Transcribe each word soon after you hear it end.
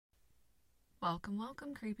Welcome,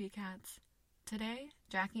 welcome, creepy cats. Today,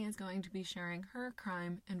 Jackie is going to be sharing her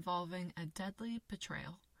crime involving a deadly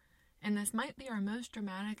betrayal. And this might be our most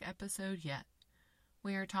dramatic episode yet.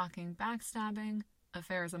 We are talking backstabbing,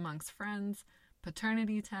 affairs amongst friends,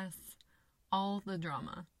 paternity tests, all the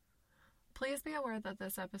drama. Please be aware that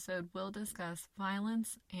this episode will discuss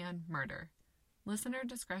violence and murder. Listener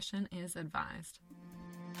discretion is advised.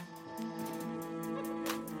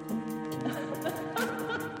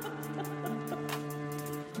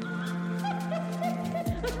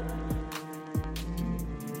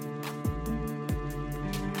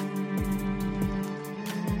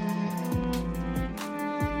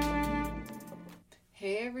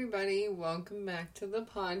 Hey everybody, welcome back to the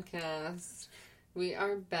podcast. We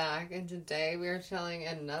are back, and today we are telling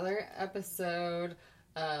another episode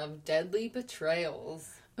of Deadly Betrayals.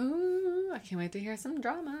 Ooh, I can't wait to hear some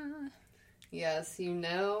drama. Yes, you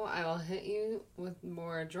know I will hit you with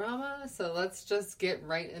more drama, so let's just get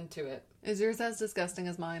right into it. Is yours as disgusting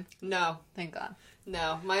as mine? No. Thank God.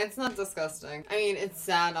 No, mine's not disgusting. I mean, it's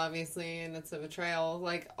sad, obviously, and it's a betrayal,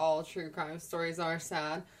 like all true crime stories are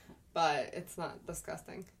sad, but it's not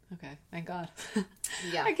disgusting. Okay, thank God.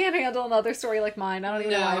 Yeah. I can't handle another story like mine. I don't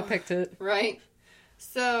even know why I picked it. Right?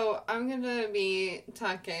 So, I'm going to be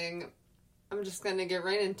I'm just going to get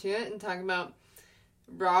right into it and talk about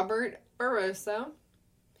Robert Barroso.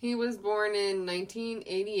 He was born in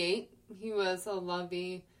 1988. He was a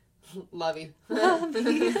loving,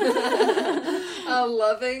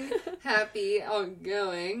 happy,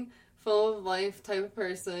 outgoing, full of life type of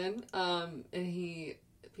person. And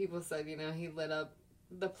people said, he lit up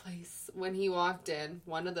the place when he walked in.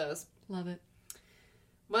 One of those. Love it.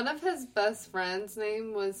 One of his best friends'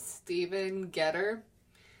 name was Stephen Getter.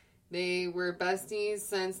 They were besties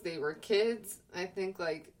since they were kids. I think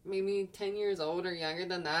maybe 10 years old or younger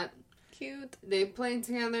than that. Cute. They played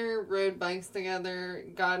together, rode bikes together,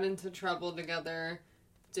 got into trouble together,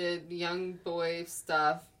 did young boy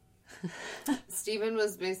stuff. Stephen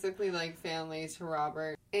was basically like family to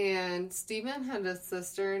Robert. And Stephen had a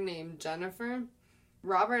sister named Jennifer.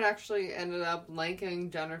 Robert actually ended up liking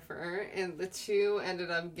Jennifer, and the two ended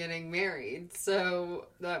up getting married. So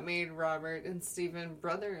that made Robert and Stephen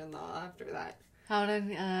brother-in-law after that. How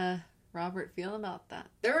did Robert feel about that?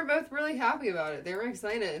 They were both really happy about it. They were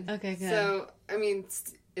excited. Okay, good. So, I mean,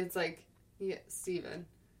 it's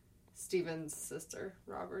Stephen's sister.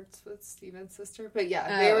 Robert's with Stephen's sister. But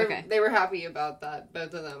yeah, they were happy about that.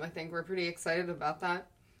 Both of them, I think, were pretty excited about that.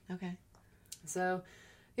 Okay. So,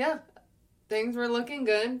 yeah. Things were looking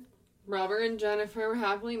good. Robert and Jennifer were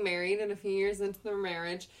happily married, and a few years into their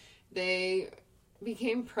marriage, they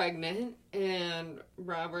became pregnant, and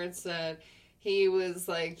Robert said he was,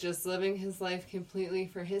 just living his life completely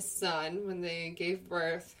for his son when they gave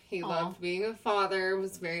birth. He loved being a father,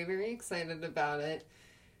 was very, very excited about it.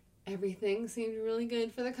 Everything seemed really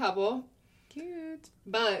good for the couple. Cute.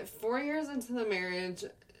 But 4 years into the marriage,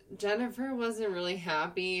 Jennifer wasn't really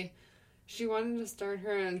happy. She wanted to start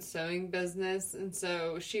her own sewing business, and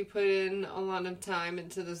so she put in a lot of time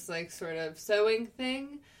into this, sort of sewing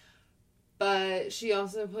thing, but she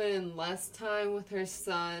also put in less time with her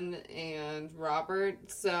son and Robert,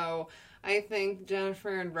 so I think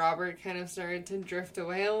Jennifer and Robert kind of started to drift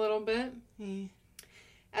away a little bit. Mm.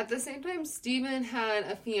 At the same time, Stephen had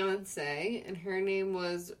a fiancée, and her name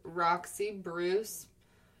was Roxy Bruce.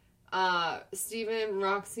 Stephen,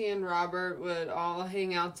 Roxy, and Robert would all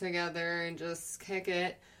hang out together and just kick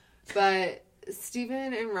it. But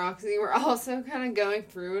Stephen and Roxy were also kind of going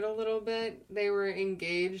through it a little bit. They were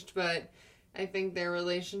engaged, but I think they were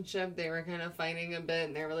kind of fighting a bit,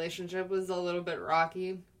 and their relationship was a little bit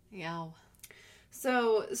rocky. Yeah.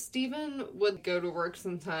 So Stephen would go to work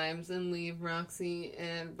sometimes and leave Roxy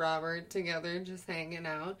and Robert together just hanging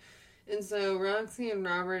out. And so Roxy and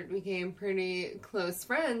Robert became pretty close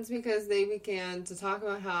friends because they began to talk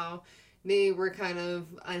about how they were kind of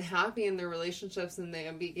unhappy in their relationships, and they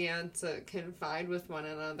began to confide with one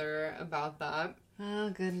another about that. Oh,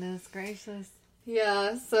 goodness gracious.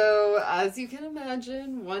 Yeah, so as you can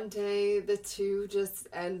imagine, one day the two just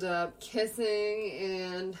end up kissing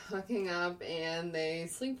and hooking up, and they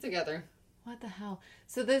sleep together. What the hell?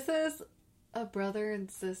 So this is a brother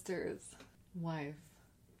and sister's wife.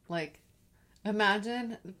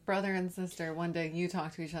 Imagine brother and sister, one day you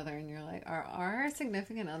talk to each other and you're like, are our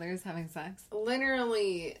significant others having sex?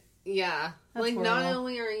 Literally, yeah. That's horrible. Not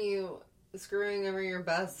only are you screwing over your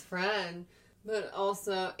best friend, but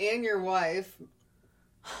also, and your wife.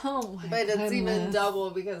 Oh my But goodness. it's even double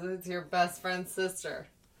because it's your best friend's sister.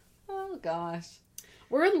 Oh gosh.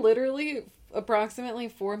 We're literally approximately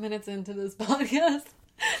 4 minutes into this podcast.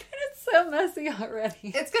 And it's so messy already.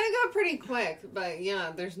 It's gonna go pretty quick, but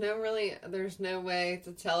yeah, there's no way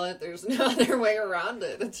to tell it. There's no other way around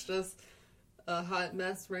it. It's just a hot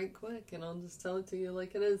mess right quick, and I'll just tell it to you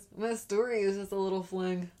like it is. My story is just a little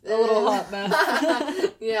fling. A little hot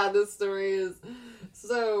mess. Yeah, the story is.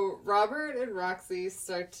 So, Robert and Roxy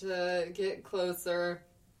start to get closer.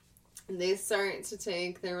 They start to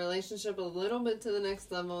take their relationship a little bit to the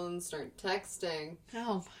next level and start texting.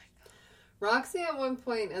 Oh my. Roxy at one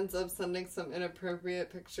point ends up sending some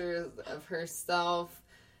inappropriate pictures of herself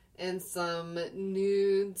and some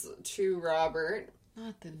nudes to Robert.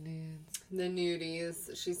 Not the nudes. The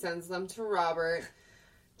nudies. She sends them to Robert.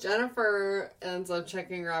 Jennifer ends up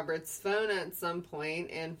checking Robert's phone at some point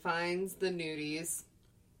and finds the nudies.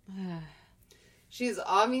 She's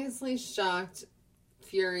obviously shocked,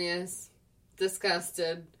 furious,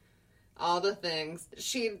 disgusted, all the things.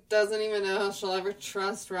 She doesn't even know how she'll ever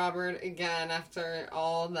trust Robert again after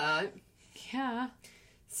all that. Yeah.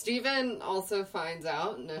 Steven also finds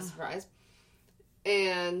out, no surprise.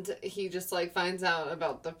 And he just, like, finds out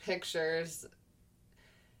about the pictures.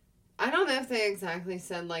 I don't know if they exactly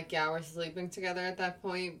said, like, yeah, we're sleeping together at that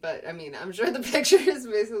point. But, I mean, I'm sure the pictures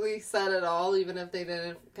basically said it all, even if they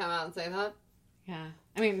didn't come out and say that. Yeah.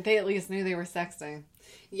 I mean, they at least knew they were sexting.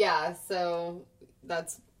 Yeah, so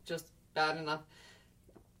that's just bad enough.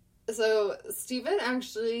 So, Steven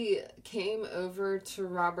actually came over to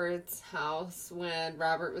Robert's house when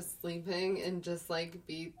Robert was sleeping and just, like,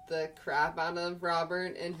 beat the crap out of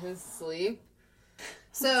Robert in his sleep.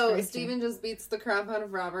 So, Steven just beats the crap out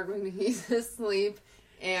of Robert when he's asleep,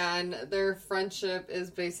 and their friendship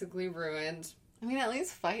is basically ruined. I mean, at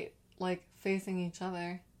least fight, like, facing each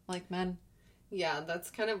other, like men. Yeah,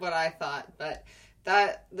 that's kind of what I thought, but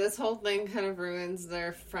this whole thing kind of ruins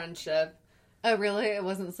their friendship. Oh, really? It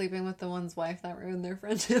wasn't sleeping with the one's wife that ruined their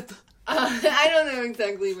friendship? I don't know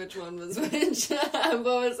exactly which one was which. What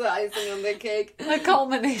was the icing on the cake? The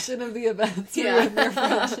culmination of the events ruined their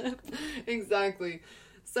friendship. Exactly.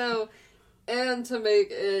 So, and to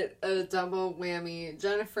make it a double whammy,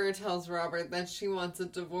 Jennifer tells Robert that she wants a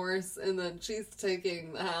divorce and that she's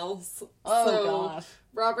taking the house. Oh, gosh.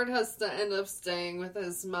 Robert has to end up staying with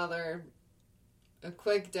his mother. A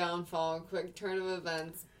quick downfall, a quick turn of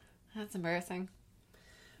events. That's embarrassing.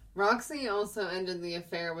 Roxy also ended the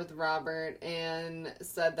affair with Robert and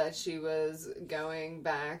said that she was going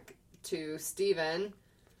back to Steven.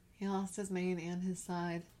 He lost his main and his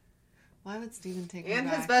side. Why would Steven take her and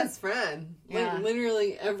back? his best friend. Yeah. Like,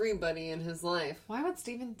 literally everybody in his life. Why would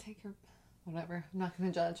Steven take her... Whatever. I'm not going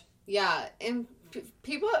to judge. Yeah, and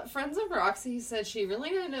friends of Roxy said she really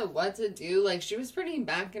didn't know what to do. Like, she was pretty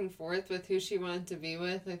back and forth with who she wanted to be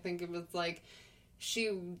with. I think it was like,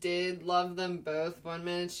 she did love them both. 1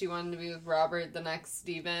 minute she wanted to be with Robert, the next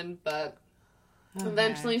Steven, but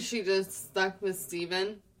eventually she just stuck with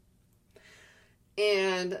Steven.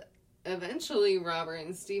 And eventually Robert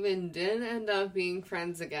and Steven did end up being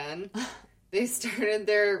friends again. They started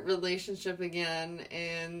their relationship again,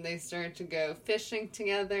 and they started to go fishing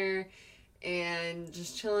together and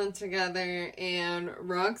just chilling together, and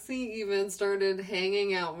Roxy even started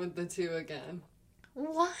hanging out with the two again.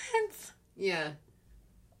 What? Yeah.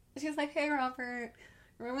 She's like, hey, Robert,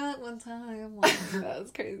 remember that one time? Like, that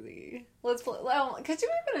was crazy. Let's play. Well, could you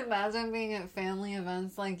even imagine being at family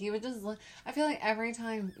events? Like, you would just look. I feel like every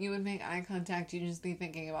time you would make eye contact, you'd just be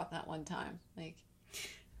thinking about that one time. Like,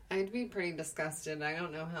 I'd be pretty disgusted. I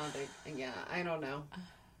don't know how they... Yeah, I don't know.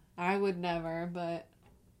 I would never, but...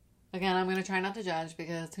 Again, I'm going to try not to judge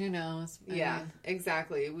because who knows? I Yeah, mean,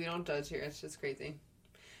 exactly. We don't judge here. It's just crazy.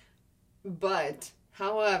 But,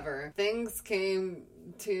 however, things came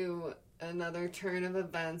to another turn of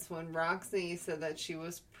events when Roxy said that she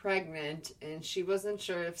was pregnant and she wasn't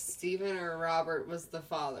sure if Steven or Robert was the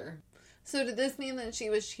father. So did this mean that she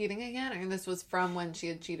was cheating again, or this was from when she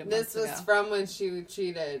had cheated months This was ago? from when she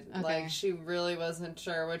cheated. Okay. Like, she really wasn't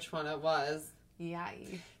sure which one it was.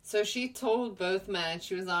 Yay. So she told both men,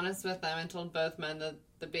 she was honest with them and told both men that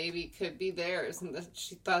the baby could be theirs, and that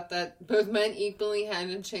she thought that both men equally had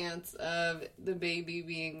a chance of the baby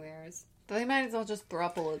being theirs. They might as well just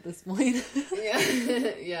throuple at this point.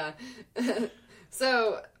 Yeah. Yeah.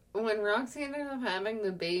 So when Roxy ended up having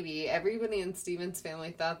the baby, everybody in Steven's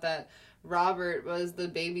family thought that Robert was the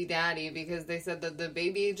baby daddy because they said that the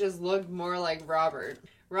baby just looked more like Robert.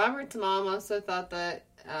 Robert's mom also thought that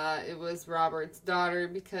it was Robert's daughter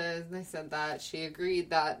because they said that she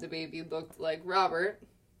agreed that the baby looked like Robert.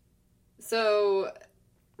 So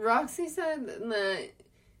Roxy said that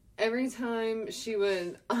every time she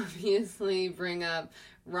would obviously bring up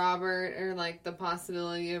Robert, or like the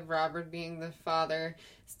possibility of Robert being the father,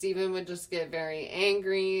 Stephen would just get very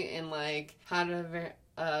angry and like had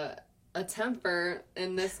a temper,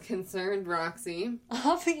 and this concerned Roxy.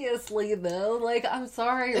 Obviously, though, like, I'm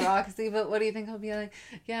sorry, Roxy, but what do you think he'll be like?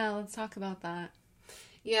 Yeah, let's talk about that.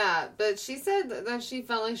 Yeah, but she said that she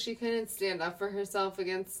felt like she couldn't stand up for herself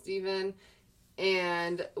against Stephen,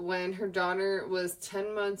 and when her daughter was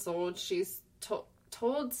 10 months old, she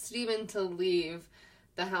told Stephen to leave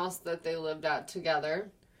the house that they lived at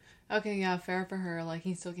together. Okay, yeah, fair for her. Like,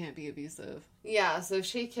 he still can't be abusive. Yeah, so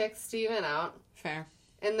she kicked Stephen out. Fair.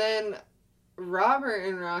 And then Robert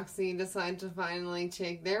and Roxy decide to finally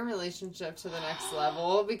take their relationship to the next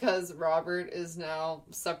level because Robert is now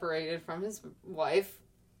separated from his wife.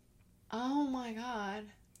 Oh my god.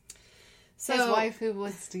 So, his wife, who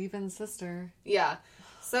was Stephen's sister. Yeah.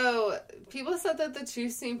 So people said that the two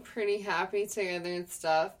seemed pretty happy together and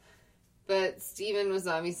stuff. But Stephen was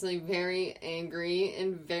obviously very angry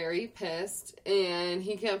and very pissed. And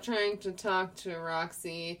he kept trying to talk to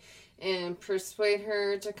Roxy and persuade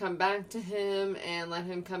her to come back to him and let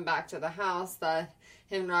him come back to the house that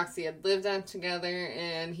him and Roxy had lived at together.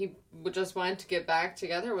 And he just wanted to get back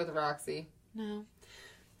together with Roxy. No.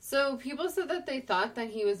 So people said that they thought that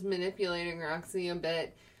he was manipulating Roxy a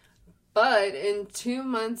bit. But in 2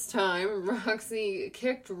 months' time, Roxy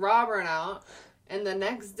kicked Robert out. And the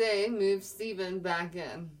next day, moved Stephen back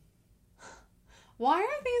in. Why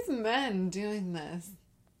are these men doing this?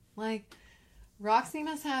 Like, Roxy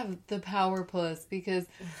must have the power puss, because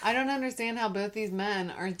I don't understand how both these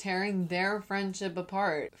men are tearing their friendship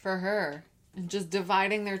apart for her and just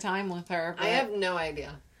dividing their time with her. I have no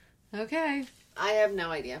idea. Okay. I have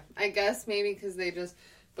no idea. I guess maybe because they just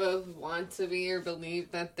both want to be or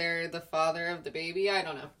believe that they're the father of the baby. I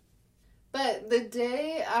don't know. But the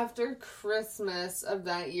day after Christmas of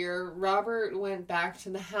that year, Robert went back to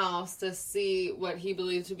the house to see what he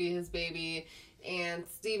believed to be his baby, and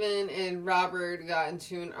Stephen and Robert got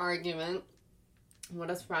into an argument. What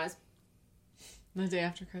a surprise. The day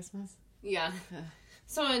after Christmas? Yeah.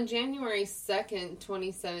 So on January 2nd,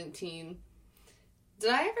 2017, did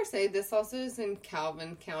I ever say this also is in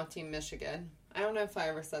Calvin County, Michigan? I don't know if I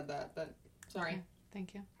ever said that, but sorry. Okay.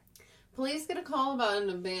 Thank you. Police get a call about an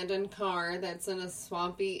abandoned car that's in a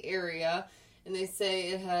swampy area, and they say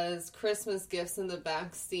it has Christmas gifts in the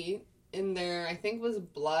back seat, and there, I think, was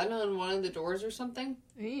blood on one of the doors or something.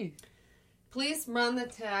 Eee. Police run the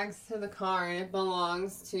tags to the car, and it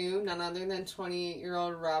belongs to none other than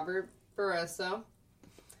 28-year-old Robert Barroso.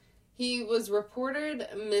 He was reported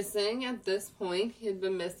missing at this point. He had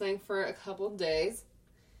been missing for a couple days.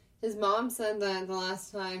 His mom said that the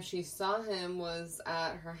last time she saw him was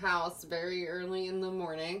at her house very early in the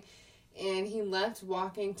morning, and he left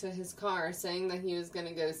walking to his car saying that he was going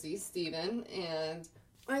to go see Stephen, and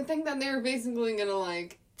I think that they were basically going to,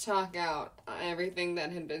 like, talk out everything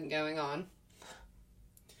that had been going on.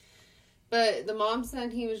 But the mom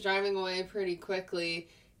said he was driving away pretty quickly,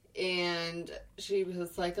 and she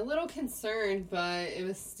was, like, a little concerned, but it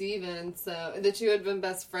was Stephen, so the two had been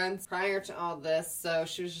best friends prior to all this, so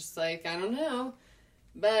she was just like, I don't know.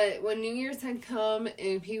 But when New Year's had come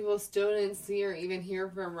and people still didn't see or even hear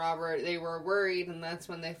from Robert, they were worried, and that's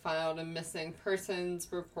when they filed a missing persons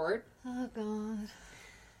report. Oh, God.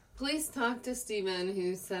 Police talked to Stephen,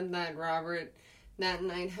 who said that Robert that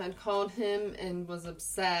night had called him and was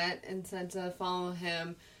upset and said to follow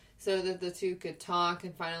him so that the two could talk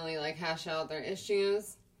and finally, like, hash out their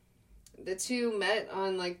issues. The two met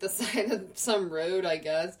on, like, the side of some road, I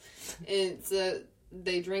guess.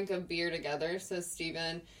 They drank a beer together, says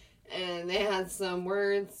Stephen, and they had some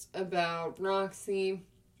words about Roxy.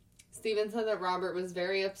 Stephen said that Robert was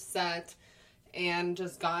very upset and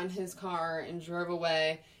just got in his car and drove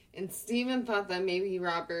away. And Stephen thought that maybe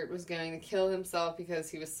Robert was going to kill himself because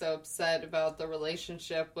he was so upset about the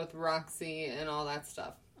relationship with Roxy and all that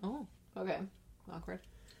stuff. Oh, okay. Awkward.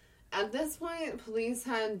 At this point, police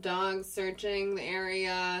had dogs searching the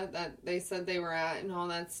area that they said they were at and all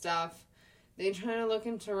that stuff. They try to look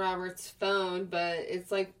into Robert's phone, but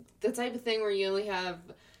it's like the type of thing where you only have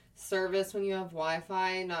service when you have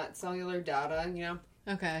Wi-Fi, not cellular data, you know?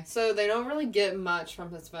 Okay. So they don't really get much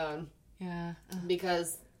from his phone. Yeah.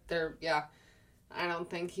 Because I don't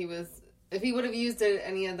think he was, if he would have used it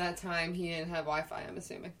any of that time, he didn't have Wi-Fi, I'm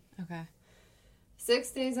assuming. Okay.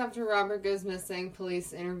 6 days after Robert goes missing,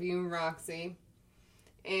 police interview Roxy,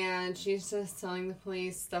 and she's just telling the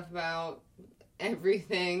police stuff about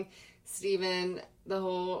everything, Stephen, the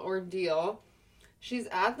whole ordeal. She's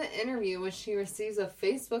at the interview when she receives a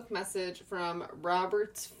Facebook message from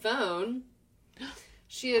Robert's phone.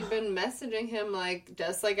 She had been messaging him, like,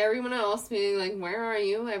 just like everyone else, being like, where are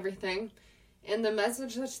you, everything. And the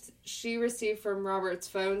message that she received from Robert's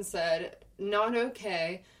phone said, not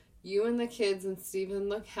okay. You and the kids and Steven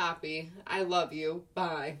look happy. I love you.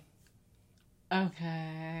 Bye.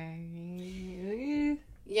 Okay.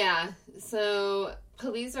 Yeah, so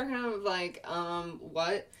police are kind of like,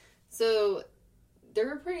 what? So they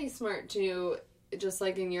were pretty smart too, just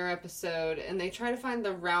like in your episode, and they try to find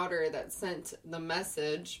the router that sent the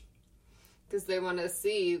message because they want to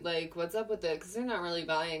see, like, what's up with it, because they're not really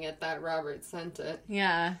buying it that Robert sent it.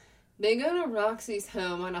 Yeah. They go to Roxy's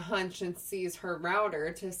home on a hunch and seize her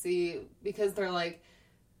router to see, because they're like,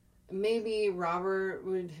 maybe Robert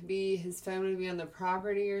his phone would be on the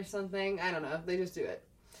property or something. I don't know. They just do it.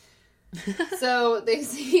 So they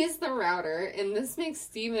seize the router, and this makes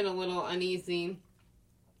Steven a little uneasy.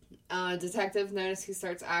 Detectives notice he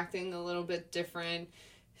starts acting a little bit different,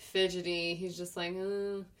 fidgety. He's just like,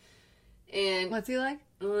 And What's he like?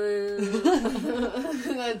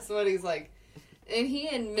 That's what he's like. And he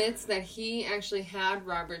admits that he actually had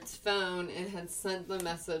Robert's phone and had sent the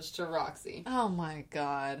message to Roxy. Oh my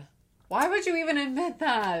god. Why would you even admit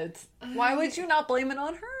that? Why would you not blame it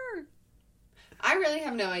on her? I really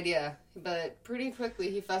have no idea, but pretty quickly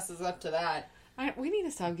he fesses up to that. We need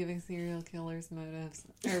to stop giving serial killers motives.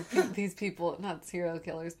 Or these people, not serial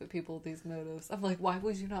killers, but people with these motives. I'm like, why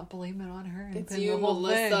would you not blame it on her? And It's pin you, the whole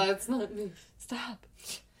Melissa. thing? It's not me. Stop.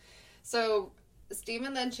 So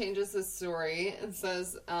Steven then changes his story and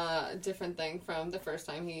says a different thing from the first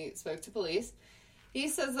time he spoke to police. He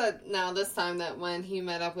says that now this time that when he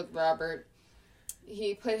met up with Robert,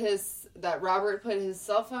 Robert put his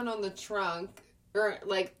cell phone on the trunk, or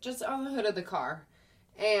like just on the hood of the car,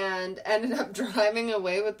 and ended up driving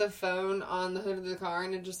away with the phone on the hood of the car,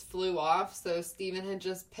 and it just flew off. So Steven had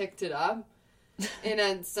just picked it up and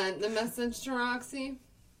had sent the message to Roxy.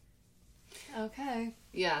 Okay.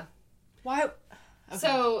 Yeah. Why? Okay.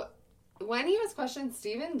 So when he was questioned,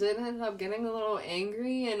 Steven did end up getting a little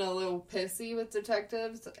angry and a little pissy with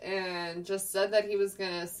detectives, and just said that he was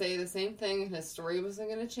going to say the same thing and his story wasn't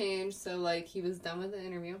going to change. So, like, he was done with the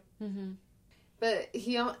interview. Mm-hmm. But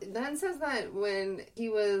he then says that when he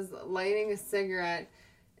was lighting a cigarette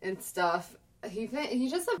and stuff, he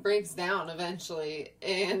just breaks down eventually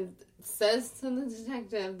and says to the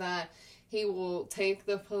detective that he will take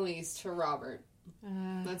the police to Robert.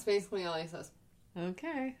 That's basically all he says.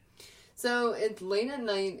 Okay. So it's late at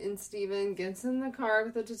night, and Steven gets in the car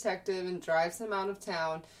with the detective and drives him out of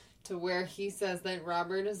town to where he says that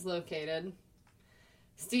Robert is located.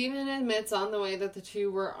 Steven admits on the way that the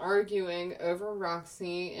two were arguing over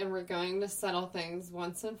Roxy and were going to settle things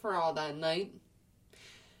once and for all that night.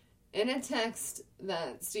 In a text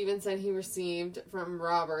that Steven said he received from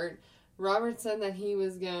Robert, Robert said that he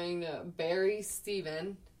was going to bury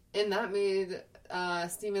Steven, and that made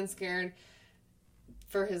Steven scared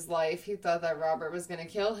for his life. He thought that Robert was going to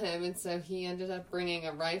kill him, and so he ended up bringing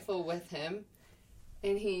a rifle with him,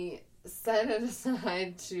 and he set it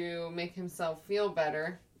aside to make himself feel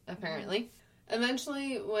better, apparently.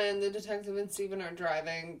 Eventually, when the detective and Steven are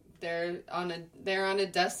driving, they're on a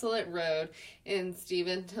desolate road, and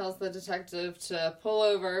Steven tells the detective to pull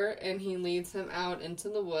over, and he leads him out into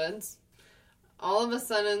the woods. All of a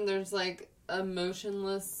sudden, there's like a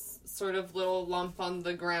motionless sort of little lump on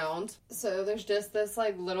the ground. So there's just this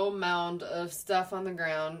like little mound of stuff on the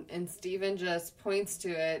ground, and Steven just points to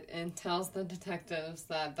it and tells the detectives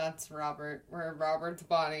that that's Robert, where Robert's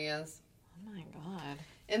body is. Oh my god.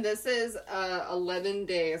 And this is 11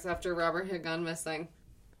 days after Robert had gone missing.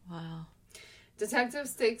 Wow.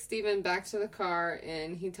 Detectives take Steven back to the car,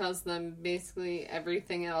 and he tells them basically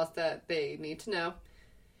everything else that they need to know.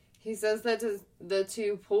 He says that the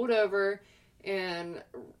two pulled over, and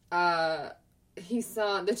he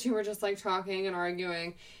saw the two were just like talking and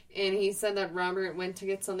arguing, and he said that Robert went to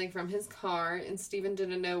get something from his car, and Steven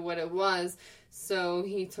didn't know what it was, so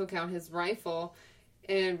he took out his rifle,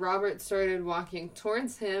 and Robert started walking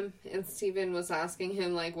towards him, and Steven was asking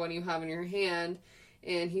him, like, what do you have in your hand?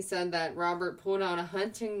 And he said that Robert pulled out a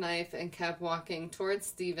hunting knife and kept walking towards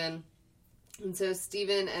Steven. And so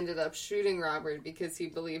Steven ended up shooting Robert because he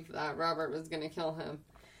believed that Robert was going to kill him.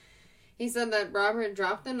 He said that Robert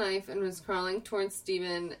dropped the knife and was crawling towards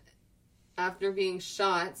Steven after being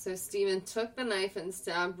shot, so Steven took the knife and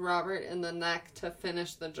stabbed Robert in the neck to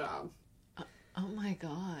finish the job. Oh my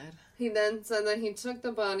god. He then said that he took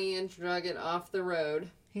the body and drug it off the road.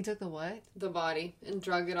 He took the what? The body and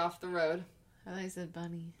drug it off the road. I thought you said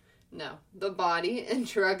bunny. No, the body, and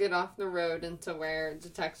drug it off the road into where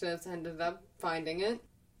detectives ended up finding it.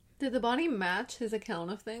 Did the body match his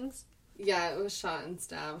account of things? Yeah, it was shot and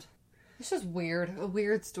stabbed. It's just weird. A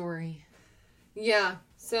weird story. Yeah.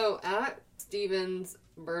 So at Stephen's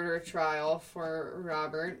murder trial for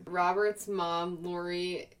Robert, Robert's mom,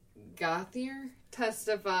 Lori Gauthier,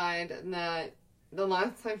 testified that the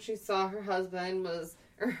last time she saw her husband was,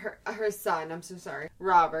 or her son, I'm so sorry,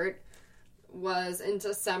 Robert, was in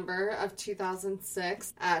December of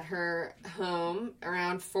 2006 at her home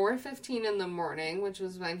around 4:15 in the morning, which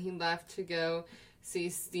was when he left to go see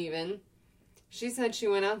Stephen. She said she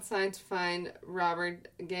went outside to find Robert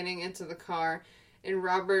getting into the car, and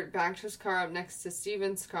Robert backed his car up next to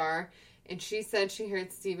Stephen's car, and she said she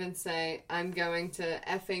heard Stephen say, "I'm going to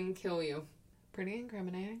effing kill you." Pretty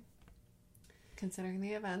incriminating, considering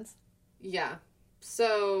the events. Yeah.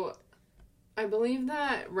 So, I believe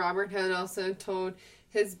that Robert had also told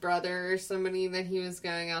his brother or somebody that he was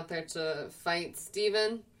going out there to fight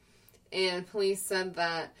Stephen, and police said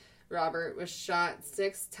that Robert was shot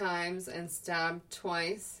 6 times and stabbed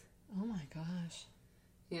twice. Oh my gosh.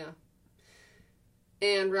 Yeah.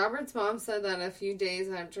 And Robert's mom said that a few days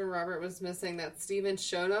after Robert was missing, that Stephen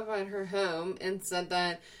showed up at her home and said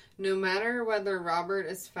that no matter whether Robert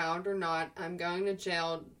is found or not, I'm going to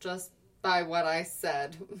jail just by what I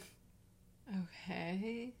said.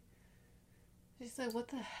 Okay. She's like, what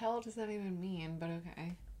the hell does that even mean? But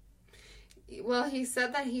okay. Well, he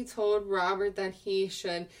said that he told Robert that he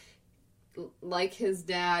should, like his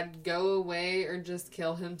dad, go away or just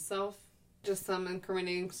kill himself. Just some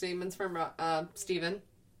incriminating statements from Stephen.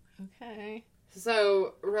 Okay.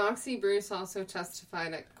 So, Roxy Bruce also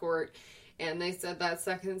testified at court, and they said that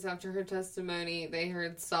seconds after her testimony, they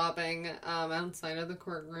heard sobbing outside of the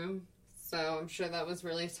courtroom. So, I'm sure that was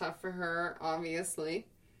really tough for her, obviously.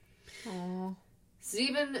 Oh.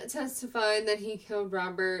 Stephen testified that he killed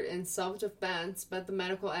Robert in self-defense, but the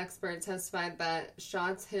medical expert testified that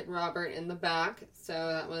shots hit Robert in the back, so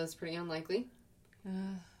that was pretty unlikely.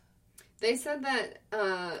 They said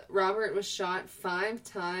that Robert was shot 5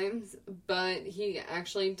 times, but he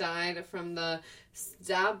actually died from the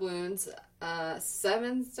stab wounds,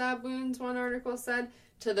 7 stab wounds, one article said,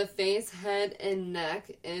 to the face, head, and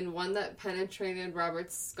neck, and one that penetrated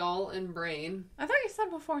Robert's skull and brain. I thought you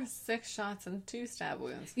said before 6 shots and 2 stab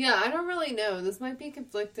wounds. Yeah, I don't really know. This might be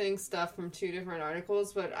conflicting stuff from 2 different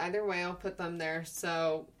articles, but either way, I'll put them there.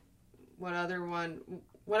 So, whatever one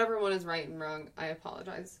is right and wrong, I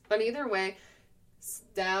apologize. But either way,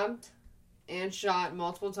 stabbed and shot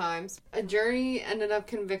multiple times. A jury ended up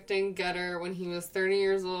convicting Getter when he was 30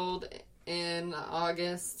 years old in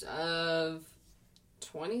August of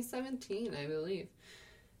 2017, I believe,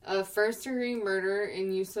 of first-degree murder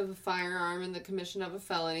and use of a firearm in the commission of a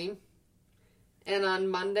felony. And on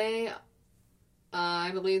Monday, I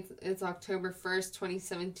believe it's October 1st,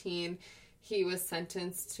 2017, he was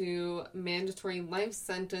sentenced to mandatory life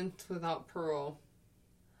sentence without parole.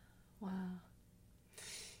 Wow.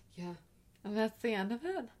 Yeah. And that's the end of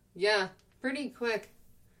it? Yeah, pretty quick.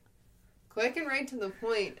 Quick and right to the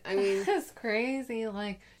point. I mean, that's crazy.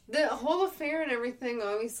 Like, the whole affair and everything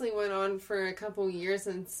obviously went on for a couple years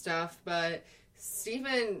and stuff, but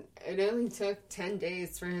Stephen, it only took 10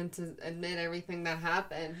 days for him to admit everything that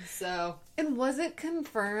happened, so... And was it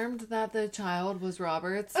confirmed that the child was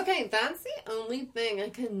Robert's? Okay, that's the only thing I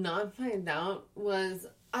could not find out was...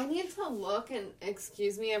 I need to look, and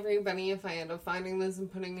excuse me everybody if I end up finding this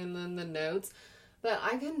and putting it in the notes, but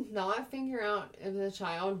I could not figure out if the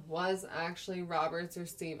child was actually Robert's or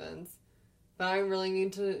Stephen's. But I really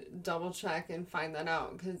need to double check and find that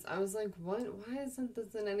out, because I was like, what? Why isn't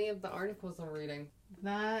this in any of the articles I'm reading?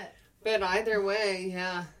 That... But either way,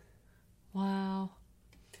 yeah. Wow.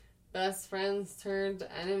 Best friends turned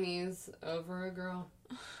enemies over a girl.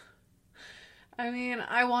 I mean,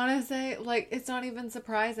 I want to say, like, it's not even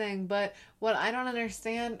surprising, but what I don't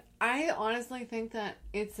understand, I honestly think that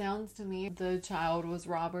it sounds to me the child was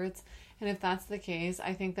Robert's, and if that's the case,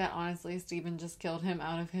 I think that honestly Stephen just killed him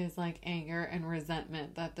out of his, like, anger and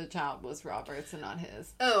resentment that the child was Robert's and not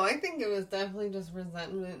his. Oh, I think it was definitely just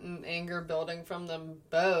resentment and anger building from them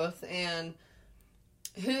both, and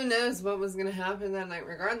who knows what was going to happen that night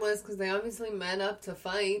regardless, because they obviously met up to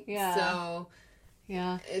fight, yeah. So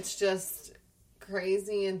yeah, it's just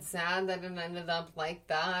crazy and sad that it ended up like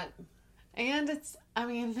that. And it's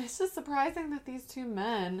just surprising that these two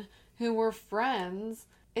men who were friends,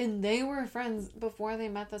 and they were friends before they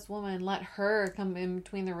met this woman, let her come in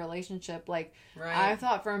between the relationship. Like, right. I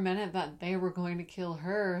thought for a minute that they were going to kill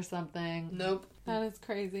her or something. Nope. That is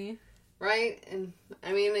crazy. Right? And,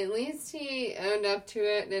 I mean, at least he owned up to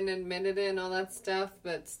it and admitted it and all that stuff,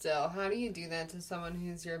 but still, how do you do that to someone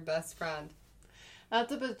who's your best friend?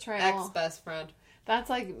 That's a betrayal. Ex-best friend. That's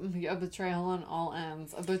like a betrayal on all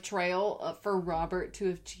ends. A betrayal for Robert to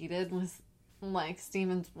have cheated with, like,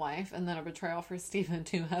 Steven's wife, and then a betrayal for Steven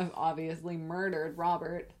to have obviously murdered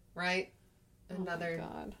Robert. Right? Another Oh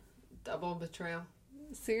my God. double betrayal.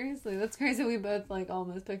 Seriously, that's crazy. We both, like,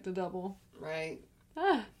 almost picked a double. Right.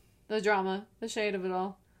 The drama, the shade of it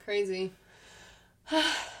all. Crazy.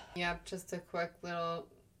 Yep, just a quick little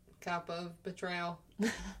cup of betrayal.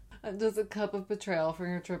 Just a cup of betrayal for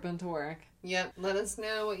your trip into work. Yep, let us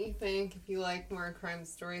know what you think, if you like more crime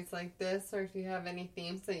stories like this, or if you have any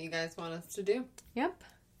themes that you guys want us to do. Yep.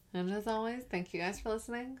 And as always, thank you guys for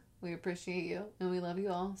listening. We appreciate you, and we love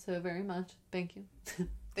you all so very much. Thank you.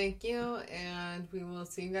 Thank you, and we will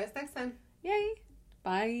see you guys next time. Yay.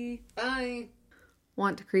 Bye. Bye.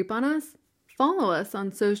 Want to creep on us? Follow us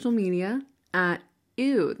on social media at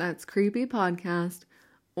Ew, That's Creepy Podcast,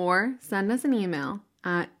 or send us an email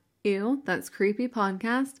at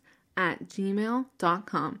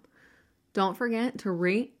ewthat'screepypodcast@gmail.com. Don't forget to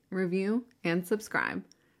rate, review, and subscribe.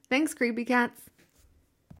 Thanks, Creepy Cats!